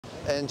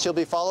and she'll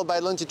be followed by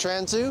Lindsey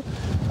Transue,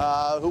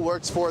 who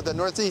works for the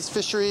Northeast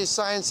Fisheries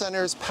Science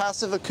Center's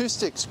Passive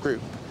Acoustics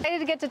group. Excited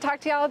to get to talk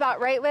to y'all about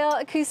right whale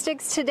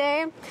acoustics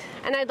today,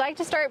 and I'd like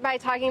to start by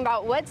talking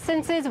about what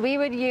senses we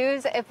would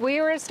use if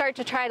we were to start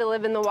to try to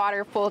live in the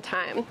water full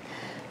time.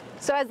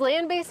 So as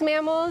land-based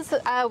mammals,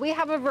 we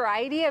have a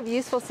variety of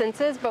useful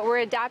senses, but we're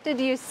adapted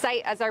to use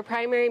sight as our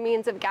primary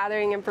means of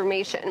gathering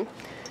information.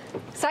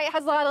 Sight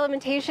has a lot of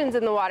limitations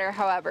in the water,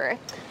 however.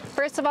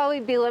 First of all,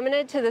 we'd be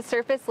limited to the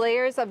surface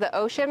layers of the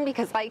ocean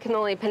because light can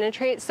only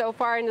penetrate so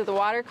far into the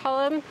water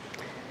column.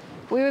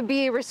 We would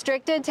be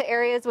restricted to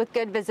areas with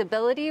good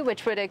visibility,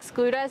 which would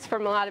exclude us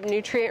from a lot of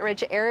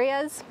nutrient-rich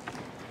areas.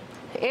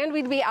 And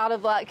we'd be out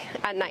of luck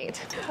at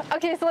night.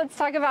 Okay, so let's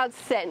talk about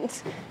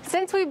scent.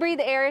 Since we breathe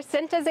air,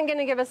 scent isn't going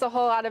to give us a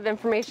whole lot of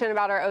information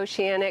about our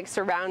oceanic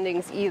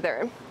surroundings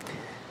either.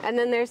 And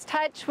then there's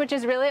touch, which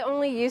is really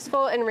only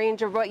useful in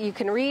range of what you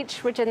can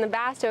reach, which in the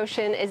vast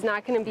ocean is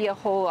not going to be a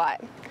whole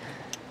lot.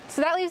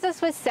 So that leaves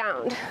us with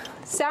sound.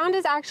 Sound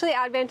is actually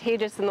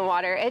advantageous in the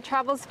water. It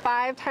travels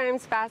 5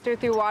 times faster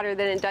through water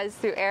than it does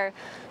through air,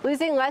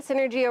 losing less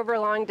energy over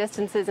long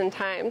distances and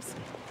times.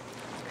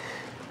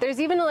 There's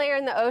even a layer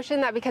in the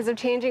ocean that, because of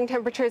changing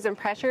temperatures and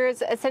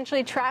pressures,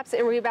 essentially traps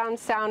and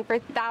rebounds sound for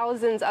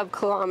thousands of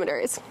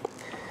kilometers.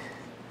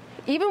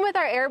 Even with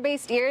our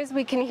air-based ears,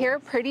 we can hear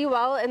pretty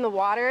well in the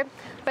water,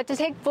 but to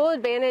take full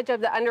advantage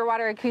of the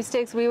underwater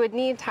acoustics, we would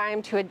need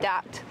time to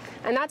adapt.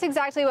 And that's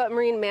exactly what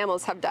marine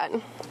mammals have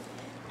done.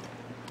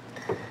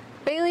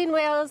 Baleen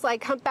whales,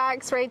 like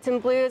humpbacks, raits,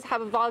 and blues,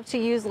 have evolved to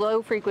use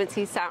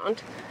low-frequency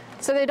sound.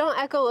 So they don't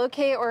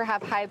echolocate or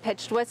have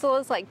high-pitched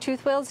whistles like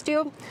toothed whales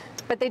do,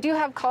 but they do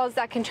have calls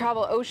that can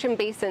travel ocean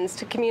basins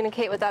to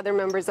communicate with other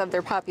members of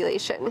their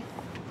population.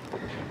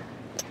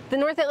 The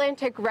North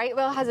Atlantic right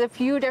whale has a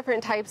few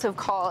different types of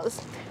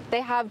calls.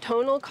 They have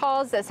tonal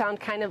calls that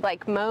sound kind of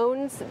like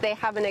moans. They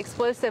have an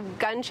explosive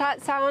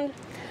gunshot sound,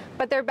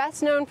 but they're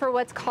best known for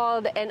what's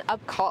called an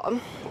upcall.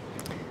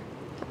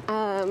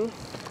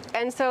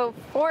 And so,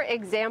 for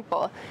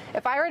example,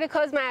 if I were to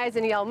close my eyes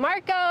and yell,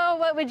 "Marco,"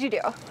 what would you do?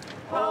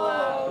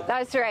 Polo.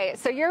 That's right.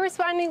 So your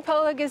responding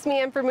polo gives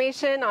me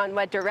information on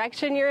what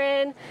direction you're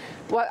in,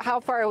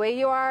 how far away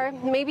you are,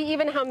 maybe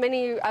even how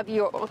many of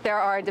you there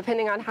are,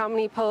 depending on how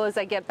many polos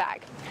I get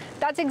back.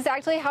 That's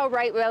exactly how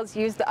right whales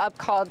use the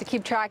upcall to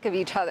keep track of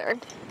each other.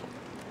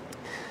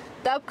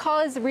 The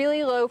upcall is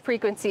really low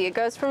frequency. It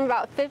goes from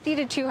about 50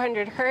 to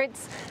 200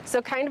 hertz,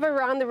 so kind of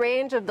around the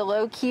range of the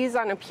low keys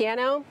on a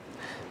piano.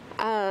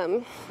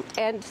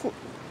 And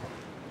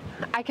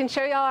I can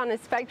show y'all on a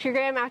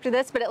spectrogram after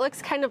this, but it looks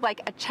kind of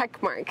like a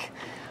check mark.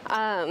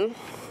 And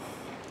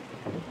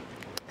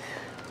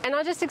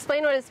I'll just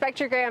explain what a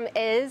spectrogram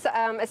is.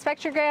 A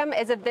spectrogram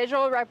is a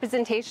visual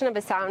representation of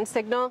a sound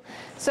signal.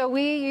 So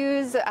we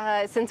use,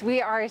 since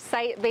we are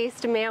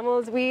sight-based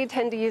mammals, we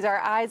tend to use our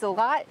eyes a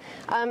lot.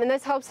 And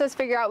this helps us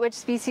figure out which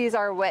species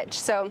are which.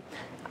 So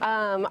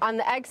on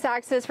the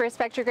x-axis for a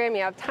spectrogram,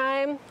 you have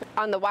time.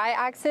 On the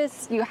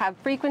y-axis, you have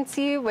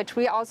frequency, which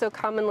we also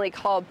commonly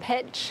call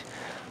pitch.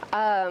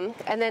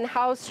 And then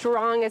how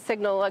strong a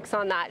signal looks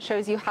on that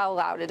shows you how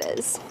loud it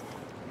is.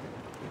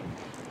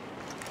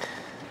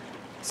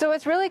 So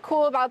what's really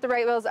cool about the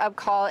right whale's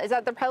upcall is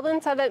that the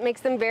prevalence of it makes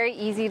them very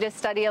easy to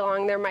study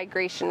along their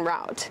migration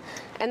route.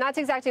 And that's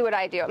exactly what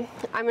I do.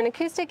 I'm an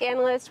acoustic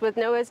analyst with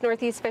NOAA's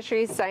Northeast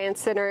Fisheries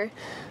Science Center,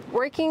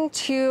 working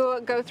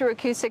to go through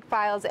acoustic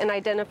files and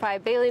identify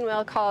baleen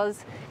whale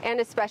calls,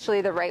 and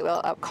especially the right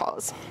whale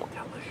upcalls.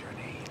 Tell us your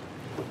name.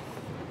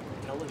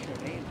 Tell us your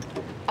name.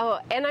 Oh,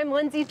 and I'm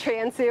Lindsey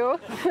Transue.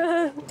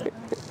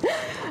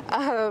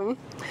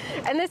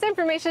 And this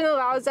information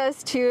allows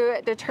us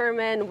to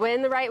determine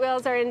when the right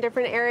whales are in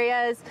different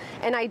areas,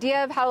 an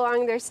idea of how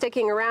long they're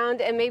sticking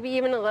around, and maybe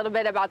even a little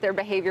bit about their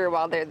behavior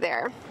while they're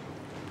there.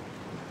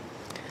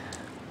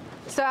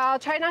 So I'll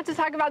try not to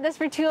talk about this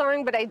for too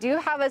long, but I do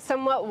have a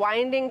somewhat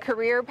winding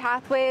career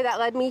pathway that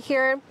led me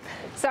here.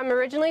 So I'm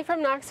originally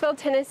from Knoxville,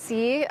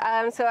 Tennessee,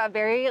 so a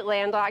very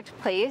landlocked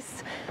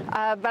place,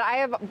 but I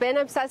have been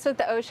obsessed with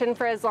the ocean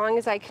for as long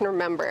as I can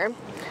remember.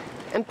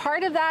 And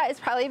part of that is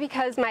probably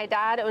because my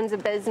dad owns a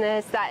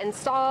business that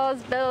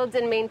installs, builds,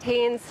 and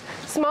maintains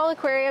small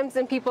aquariums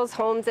in people's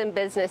homes and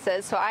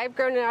businesses. So I've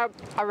grown up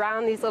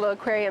around these little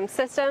aquarium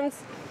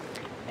systems.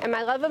 And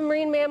my love of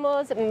marine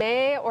mammals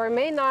may or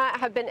may not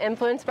have been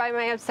influenced by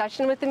my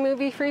obsession with the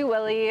movie Free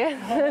Willy.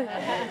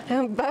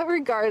 But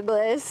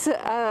regardless,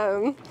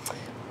 I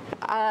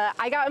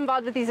got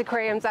involved with these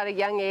aquariums at a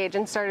young age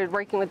and started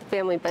working with the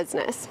family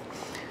business.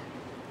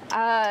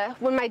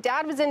 When my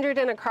dad was injured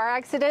in a car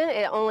accident,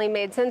 it only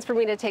made sense for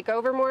me to take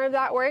over more of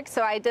that work,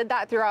 so I did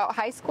that throughout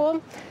high school.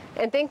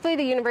 And thankfully,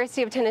 the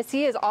University of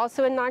Tennessee is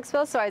also in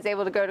Knoxville, so I was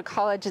able to go to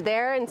college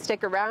there and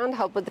stick around,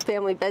 help with the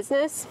family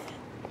business.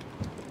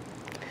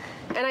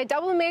 And I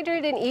double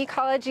majored in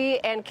ecology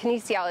and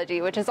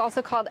kinesiology, which is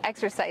also called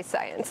exercise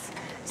science.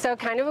 So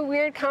kind of a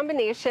weird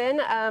combination,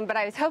 but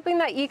I was hoping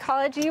that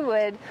ecology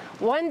would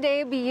one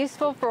day be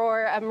useful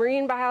for a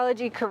marine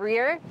biology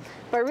career.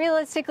 But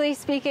realistically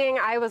speaking,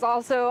 I was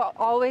also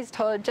always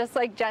told, just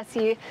like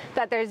Jesse,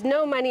 that there's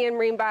no money in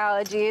marine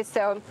biology.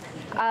 So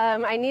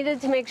I needed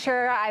to make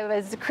sure I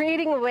was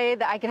creating a way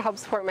that I could help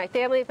support my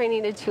family if I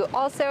needed to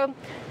also.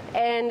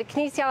 And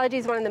kinesiology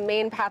is one of the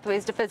main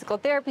pathways to physical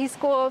therapy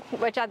school,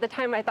 which at the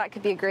time I thought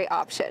could be a great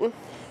option.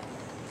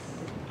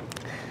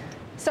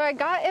 So I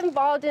got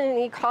involved in an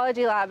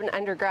ecology lab in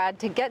undergrad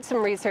to get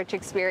some research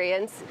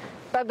experience,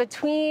 but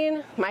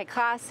between my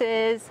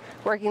classes,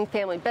 working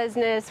family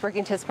business,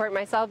 working to support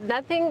myself,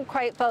 nothing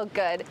quite felt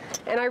good,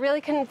 and I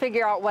really couldn't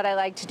figure out what I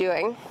liked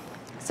doing.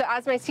 So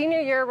as my senior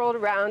year rolled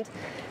around,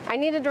 I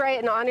needed to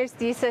write an honors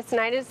thesis, and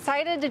I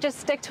decided to just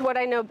stick to what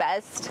I know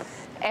best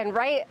and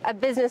write a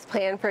business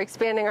plan for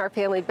expanding our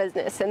family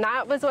business, and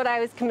that was what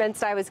I was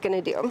convinced I was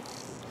going to do.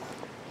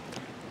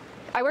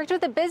 I worked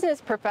with a business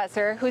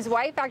professor whose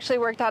wife actually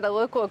worked at a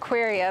local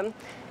aquarium,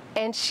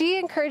 and she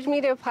encouraged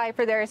me to apply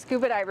for their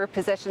scuba diver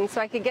position so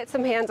I could get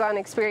some hands-on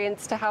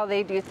experience to how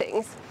they do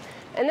things.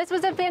 And this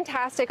was a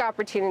fantastic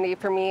opportunity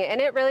for me, and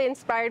it really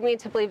inspired me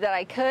to believe that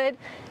I could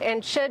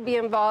and should be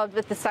involved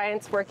with the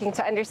science working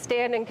to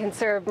understand and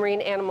conserve marine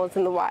animals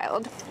in the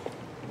wild.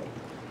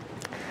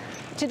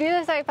 To do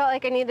this, I felt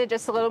like I needed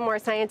just a little more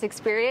science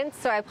experience,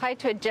 so I applied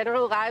to a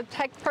general lab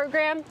tech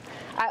program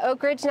at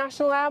Oak Ridge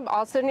National Lab,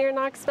 also near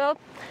Knoxville.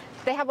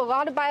 They have a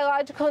lot of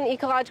biological and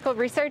ecological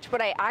research,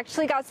 but I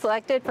actually got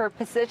selected for a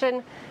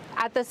position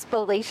at the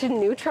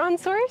spallation neutron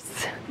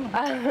source,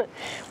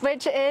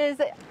 which is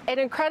an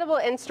incredible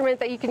instrument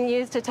that you can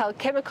use to tell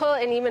chemical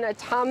and even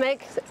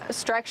atomic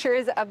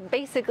structures of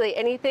basically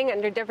anything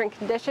under different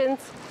conditions.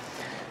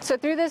 So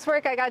through this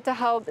work, I got to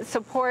help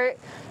support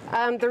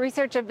the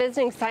research of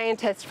visiting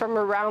scientists from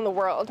around the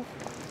world.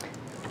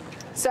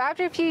 So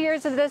after a few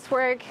years of this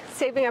work,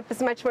 saving up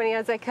as much money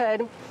as I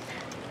could,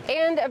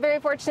 and a very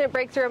fortunate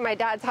breakthrough in my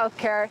dad's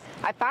healthcare,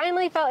 I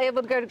finally felt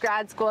able to go to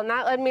grad school, and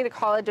that led me to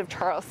College of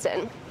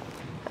Charleston.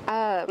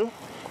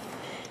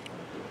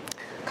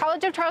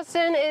 College of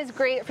Charleston is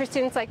great for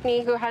students like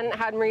me who hadn't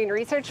had marine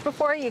research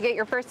before. You get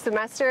your first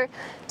semester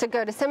to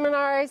go to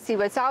seminars, see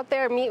what's out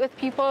there, meet with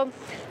people.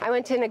 I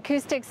went to an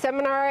acoustics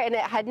seminar, and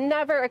it had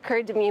never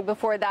occurred to me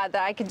before that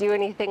I could do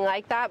anything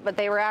like that, but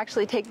they were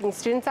actually taking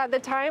students at the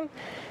time,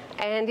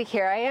 and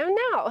here I am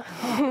now.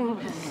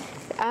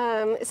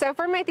 So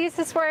for my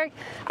thesis work,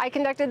 I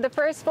conducted the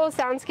first full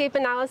soundscape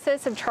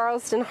analysis of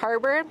Charleston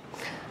Harbor.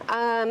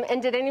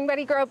 And did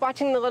anybody grow up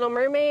watching The Little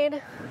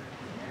Mermaid?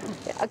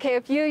 Okay,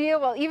 a few of you.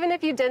 Well, even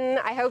if you didn't,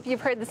 I hope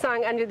you've heard the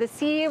song Under the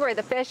Sea, where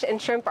the fish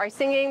and shrimp are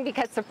singing,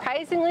 because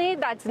surprisingly,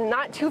 that's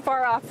not too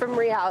far off from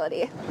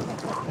reality.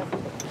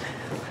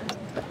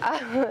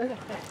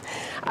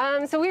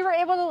 So we were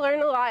able to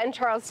learn a lot in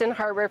Charleston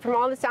Harbor from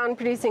all the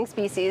sound-producing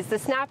species, the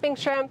snapping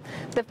shrimp,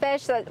 the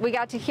fish that we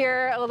got to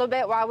hear a little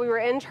bit while we were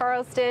in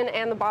Charleston,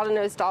 and the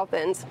bottlenose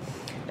dolphins.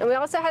 And we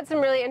also had some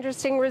really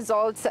interesting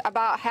results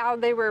about how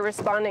they were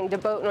responding to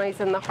boat noise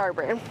in the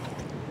harbor.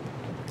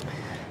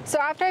 So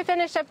after I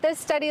finished up this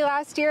study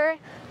last year,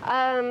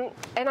 and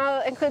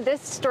I'll include this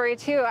story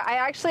too, I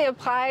actually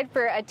applied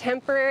for a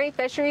temporary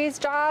fisheries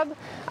job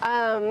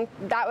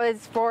that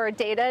was for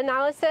data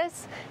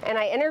analysis, and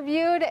I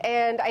interviewed,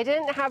 and I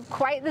didn't have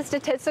quite the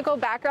statistical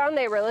background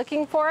they were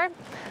looking for.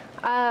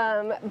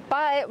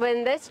 But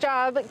when this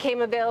job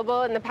came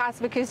available in the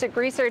Passive Acoustic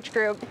Research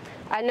Group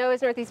at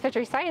NOAA's Northeast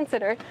Fisheries Science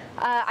Center,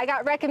 I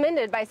got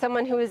recommended by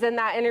someone who was in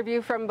that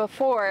interview from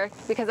before,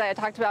 because I had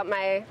talked about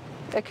my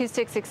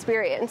acoustics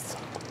experience.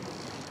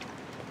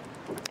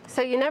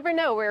 So you never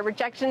know where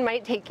rejection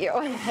might take you.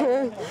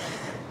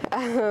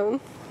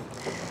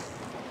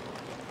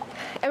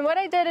 And what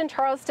I did in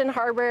Charleston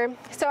Harbor,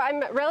 so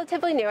I'm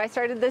relatively new, I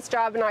started this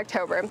job in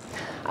October,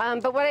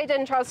 but what I did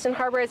in Charleston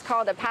Harbor is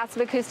called a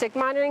passive acoustic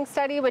monitoring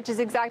study, which is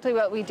exactly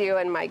what we do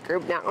in my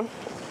group now.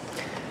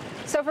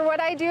 So for what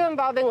I do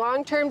involving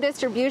long-term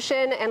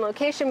distribution and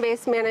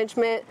location-based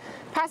management,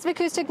 passive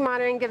acoustic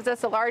monitoring gives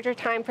us a larger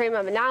time frame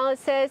of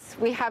analysis.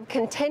 We have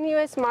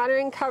continuous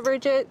monitoring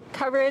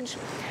coverage,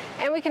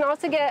 and we can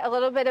also get a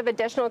little bit of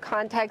additional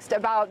context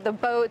about the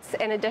boats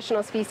and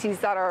additional species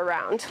that are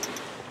around.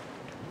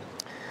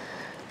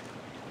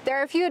 There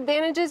are a few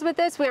advantages with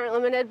this. We aren't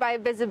limited by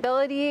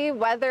visibility,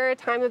 weather,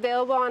 time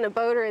available on a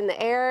boat or in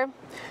the air.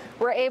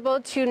 We're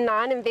able to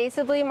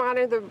non-invasively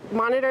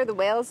monitor the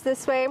whales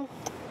this way.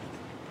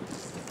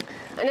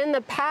 And in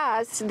the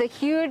past, the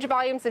huge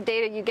volumes of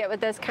data you get with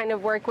this kind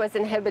of work was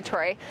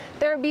inhibitory.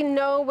 There would be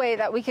no way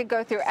that we could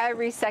go through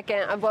every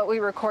second of what we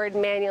record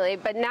manually.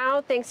 But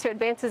now, thanks to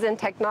advances in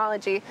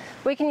technology,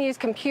 we can use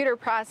computer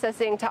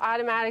processing to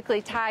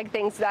automatically tag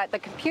things that the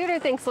computer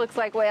thinks looks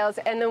like whales,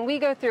 and then we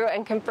go through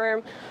and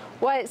confirm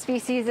what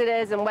species it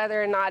is and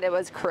whether or not it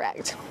was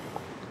correct.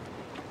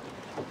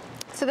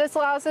 So this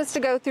allows us to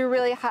go through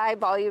really high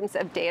volumes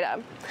of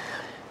data.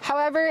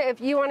 However,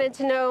 if you wanted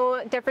to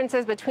know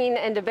differences between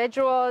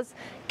individuals,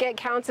 get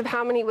counts of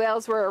how many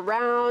whales were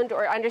around,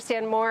 or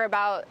understand more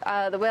about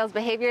the whale's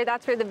behavior,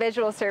 that's where the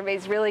visual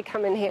surveys really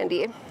come in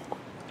handy.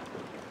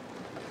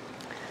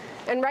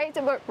 And right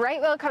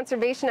whale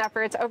conservation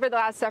efforts over the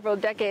last several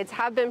decades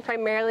have been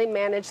primarily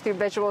managed through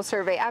visual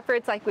survey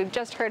efforts like we've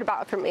just heard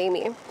about from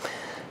Amy.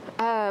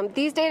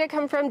 These data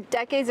come from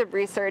decades of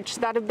research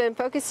that have been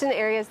focused in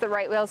areas the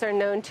right whales are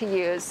known to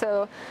use.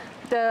 So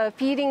the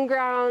feeding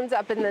grounds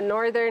up in the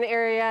northern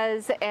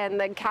areas and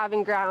the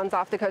calving grounds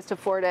off the coast of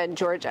Florida and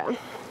Georgia.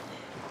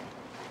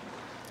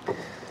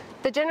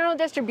 The general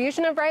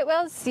distribution of right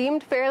whales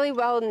seemed fairly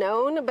well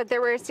known, but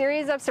there were a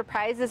series of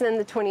surprises in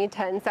the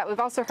 2010s that we've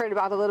also heard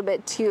about a little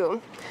bit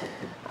too.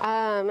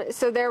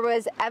 So there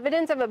was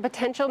evidence of a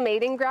potential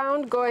mating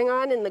ground going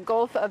on in the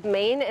Gulf of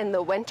Maine in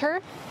the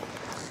winter.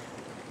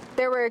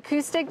 There were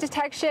acoustic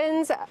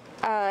detections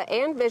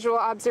and visual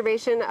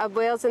observation of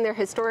whales in their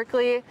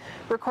historically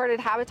recorded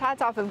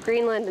habitats off of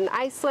Greenland and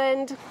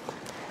Iceland.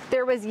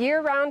 There was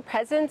year-round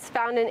presence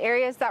found in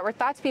areas that were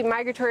thought to be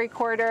migratory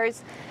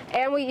corridors,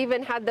 and we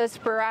even had those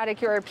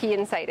sporadic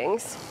European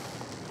sightings.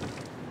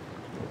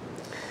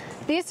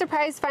 These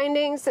surprise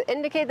findings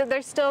indicate that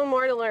there's still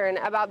more to learn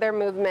about their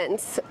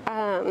movements,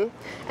 and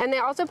they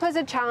also pose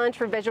a challenge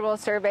for visual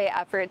survey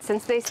efforts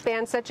since they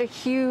span such a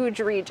huge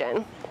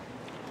region.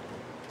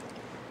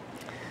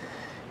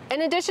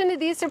 In addition to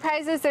these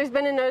surprises, there's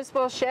been a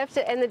noticeable shift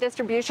in the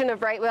distribution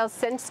of right whales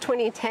since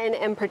 2010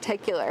 in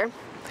particular.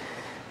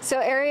 So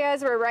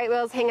areas where right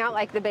whales hang out,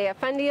 like the Bay of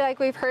Fundy, like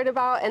we've heard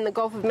about, and the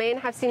Gulf of Maine,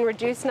 have seen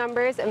reduced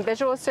numbers in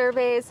visual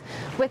surveys,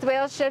 with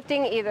whales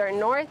shifting either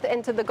north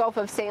into the Gulf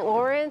of St.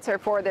 Lawrence or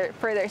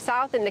further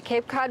south into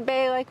Cape Cod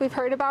Bay, like we've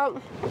heard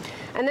about.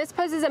 And this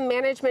poses a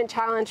management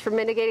challenge for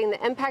mitigating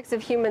the impacts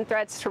of human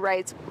threats to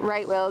right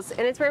whales,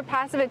 and it's where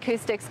passive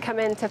acoustics come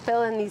in to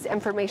fill in these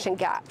information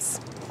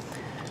gaps.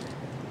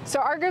 So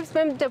our group's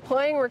been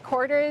deploying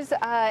recorders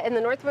in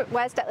the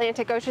Northwest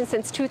Atlantic Ocean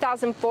since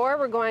 2004.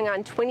 We're going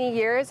on 20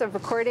 years of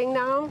recording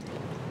now.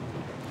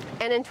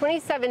 And in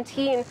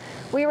 2017,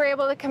 we were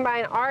able to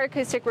combine our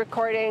acoustic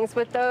recordings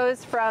with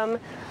those from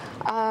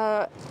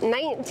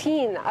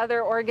 19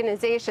 other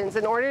organizations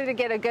in order to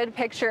get a good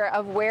picture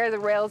of where the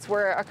whales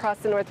were across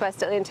the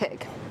Northwest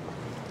Atlantic.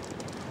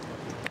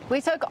 We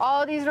took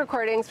all these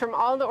recordings from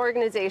all the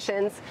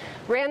organizations,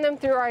 ran them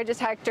through our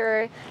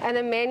detector, and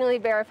then manually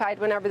verified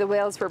whenever the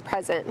whales were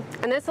present.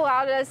 And this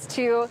allowed us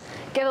to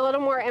get a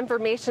little more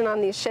information on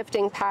these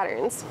shifting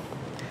patterns.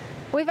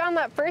 We found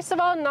that, first of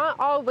all, not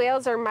all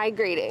whales are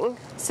migrating.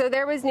 So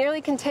there was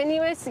nearly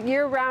continuous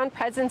year-round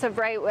presence of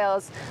right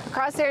whales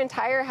across their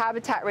entire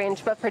habitat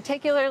range, but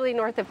particularly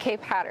north of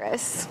Cape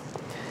Hatteras.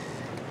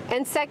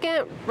 And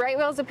second, right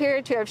whales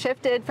appear to have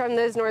shifted from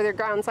those northern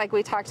grounds like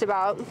we talked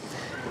about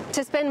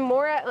to spend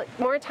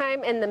more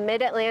time in the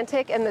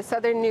mid-Atlantic and the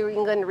southern New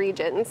England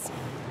regions.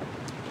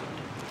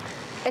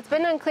 It's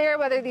been unclear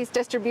whether these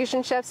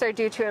distribution shifts are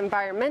due to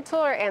environmental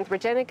or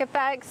anthropogenic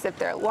effects, if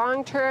they're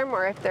long-term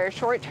or if they're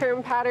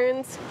short-term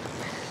patterns.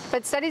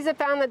 But studies have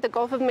found that the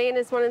Gulf of Maine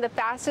is one of the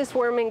fastest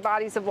warming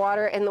bodies of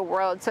water in the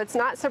world, so it's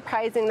not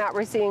surprising that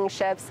we're seeing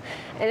shifts,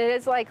 and it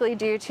is likely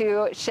due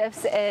to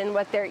shifts in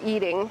what they're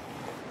eating.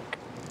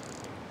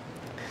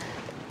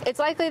 It's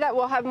likely that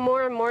we'll have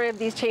more and more of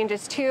these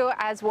changes too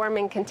as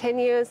warming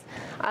continues,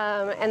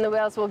 and the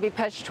whales will be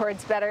pushed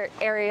towards better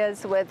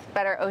areas with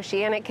better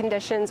oceanic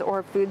conditions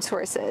or food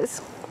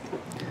sources.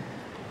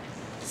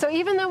 So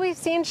even though we've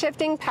seen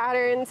shifting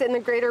patterns in the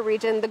greater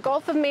region, the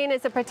Gulf of Maine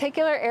is a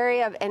particular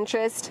area of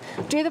interest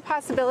due to the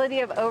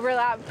possibility of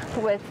overlap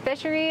with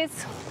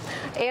fisheries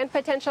and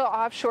potential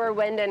offshore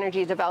wind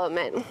energy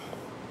development.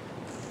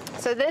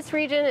 So this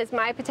region is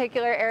my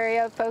particular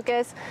area of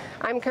focus.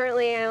 I'm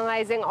currently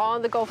analyzing all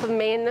the Gulf of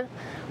Maine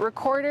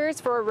recorders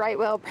for right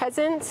whale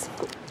presence,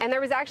 and there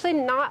was actually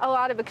not a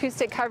lot of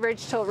acoustic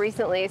coverage till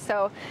recently.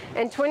 So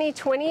in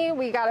 2020,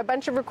 we got a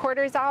bunch of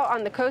recorders out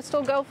on the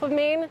coastal Gulf of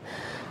Maine,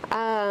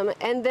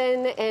 and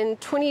then in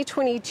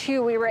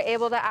 2022, we were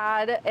able to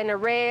add an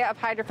array of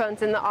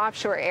hydrophones in the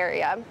offshore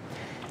area.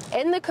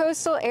 In the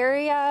coastal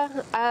area,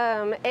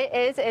 it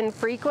is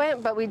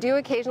infrequent, but we do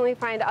occasionally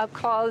find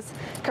upcalls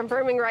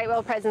confirming right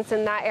whale presence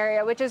in that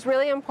area, which is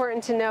really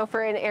important to know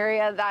for an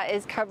area that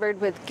is covered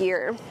with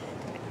gear.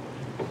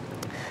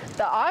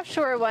 The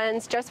offshore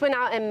ones just went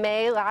out in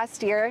May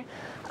last year,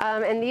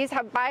 and these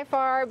have by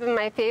far been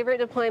my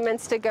favorite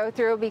deployments to go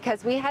through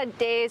because we had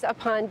days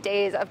upon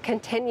days of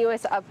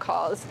continuous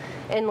upcalls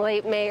in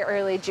late May,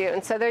 early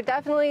June. So they're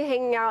definitely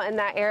hanging out in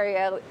that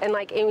area, and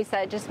like Amy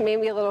said, just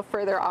maybe a little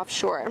further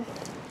offshore.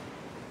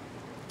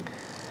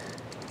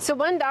 So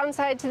one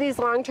downside to these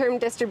long-term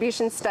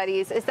distribution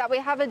studies is that we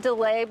have a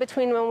delay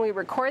between when we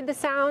record the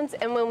sounds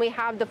and when we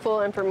have the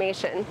full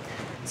information.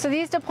 So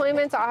these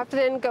deployments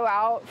often go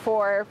out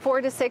for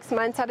 4 to 6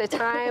 months at a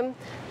time.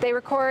 They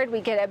record,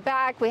 we get it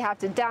back, we have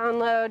to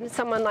download,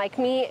 someone like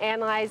me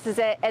analyzes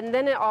it, and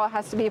then it all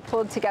has to be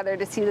pulled together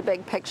to see the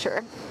big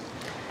picture.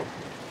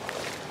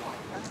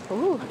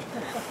 Ooh.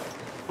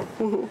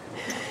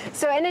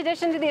 So in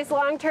addition to these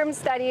long-term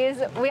studies,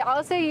 we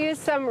also use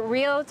some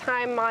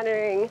real-time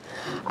monitoring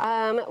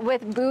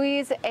with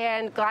buoys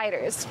and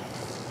gliders.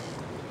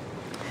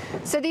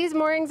 So these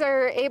moorings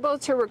are able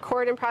to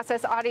record and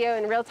process audio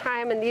in real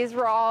time, and these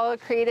were all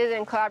created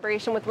in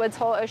collaboration with Woods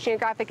Hole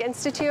Oceanographic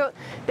Institute.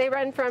 They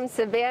run from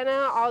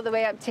Savannah all the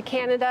way up to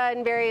Canada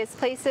in various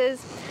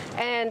places,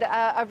 and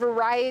a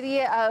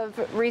variety of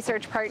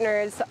research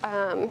partners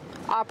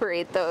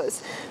operate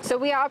those. So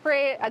we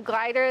operate a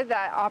glider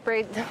that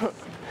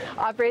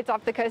operates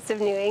off the coast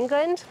of New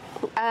England,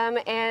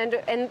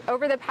 and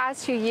over the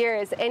past few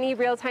years, any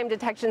real-time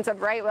detections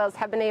of right whales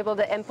have been able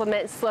to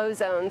implement slow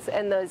zones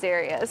in those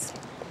areas.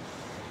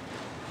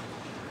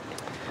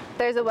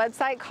 There's a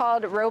website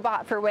called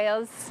Robot for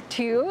Whales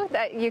 2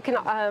 that you can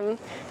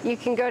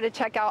go to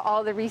check out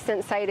all the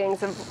recent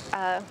sightings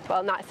of,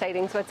 well, not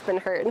sightings, what's been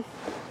heard.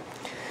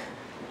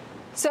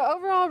 So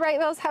overall, right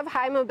whales have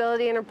high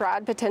mobility and a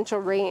broad potential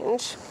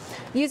range.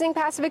 Using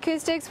passive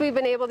acoustics, we've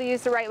been able to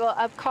use the right whale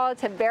upcall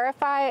to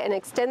verify and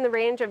extend the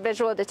range of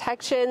visual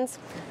detections,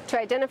 to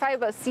identify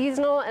both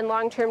seasonal and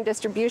long-term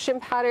distribution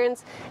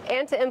patterns,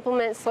 and to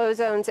implement slow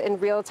zones in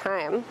real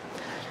time.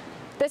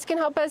 This can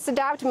help us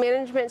adapt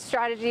management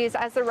strategies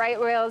as the right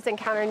whales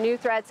encounter new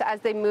threats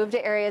as they move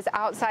to areas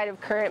outside of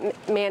current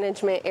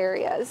management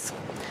areas.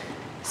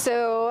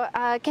 So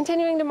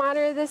continuing to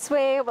monitor this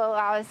way will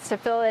allow us to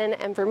fill in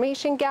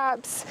information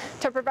gaps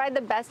to provide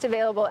the best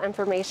available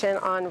information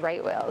on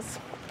right whales.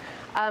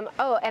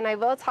 Oh, and I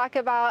will talk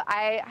about,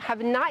 I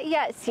have not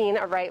yet seen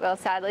a right whale,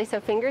 sadly, so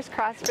fingers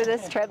crossed for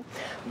this trip,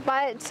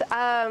 but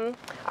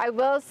I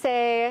will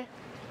say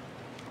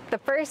the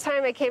first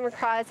time I came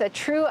across a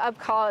true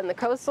upcall in the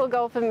coastal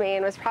Gulf of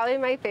Maine was probably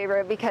my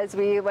favorite, because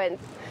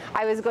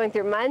I was going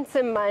through months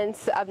and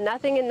months of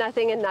nothing and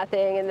nothing and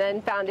nothing, and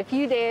then found a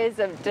few days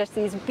of just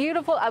these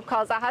beautiful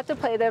upcalls. I have to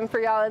play them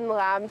for y'all in the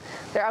lab.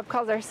 Their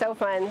upcalls are so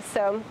fun.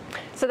 So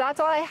that's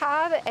all I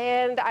have,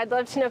 and I'd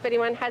love to know if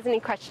anyone has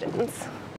any questions.